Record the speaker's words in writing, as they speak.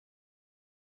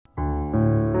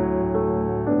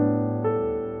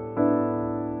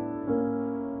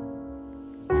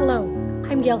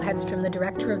I'm Gail Hedstrom, the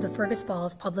director of the Fergus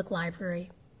Falls Public Library.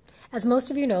 As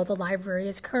most of you know, the library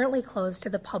is currently closed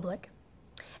to the public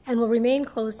and will remain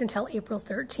closed until April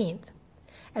 13th,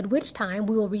 at which time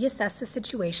we will reassess the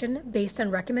situation based on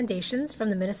recommendations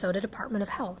from the Minnesota Department of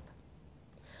Health.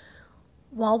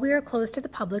 While we are closed to the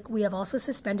public, we have also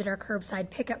suspended our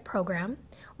curbside pickup program.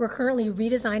 We're currently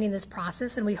redesigning this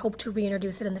process and we hope to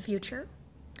reintroduce it in the future.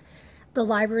 The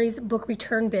library's book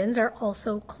return bins are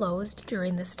also closed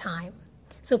during this time.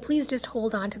 So please just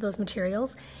hold on to those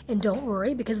materials and don't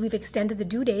worry because we've extended the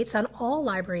due dates on all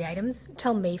library items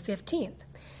till May 15th.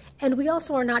 And we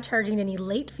also are not charging any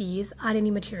late fees on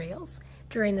any materials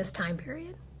during this time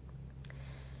period.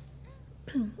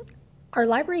 Our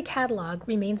library catalog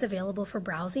remains available for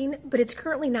browsing, but it's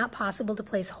currently not possible to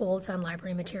place holds on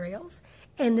library materials.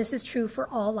 And this is true for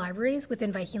all libraries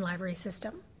within Viking Library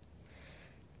System.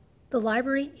 The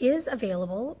library is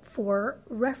available for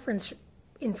reference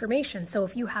information. So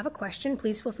if you have a question,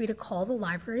 please feel free to call the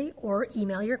library or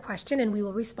email your question and we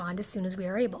will respond as soon as we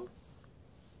are able.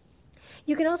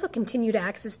 You can also continue to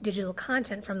access digital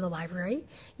content from the library.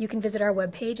 You can visit our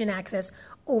webpage and access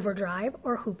Overdrive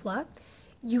or Hoopla.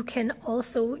 You can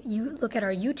also look at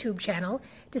our YouTube channel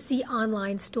to see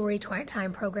online story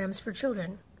time programs for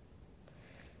children.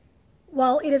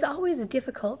 While it is always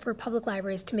difficult for public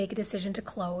libraries to make a decision to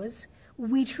close,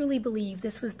 we truly believe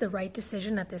this was the right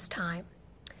decision at this time.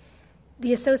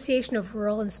 The Association of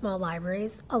Rural and Small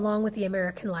Libraries, along with the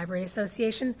American Library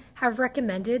Association, have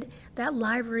recommended that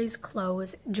libraries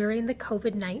close during the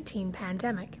COVID-19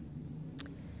 pandemic.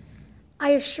 I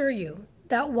assure you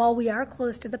that while we are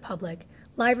closed to the public,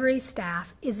 library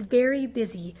staff is very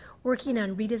busy working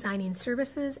on redesigning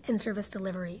services and service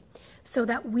delivery so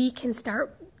that we can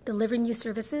start delivering you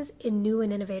services in new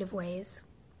and innovative ways.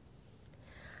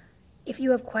 If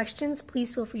you have questions,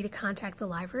 please feel free to contact the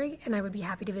library and I would be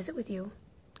happy to visit with you.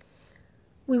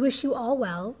 We wish you all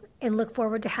well and look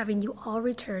forward to having you all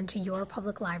return to your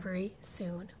public library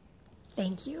soon.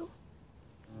 Thank you.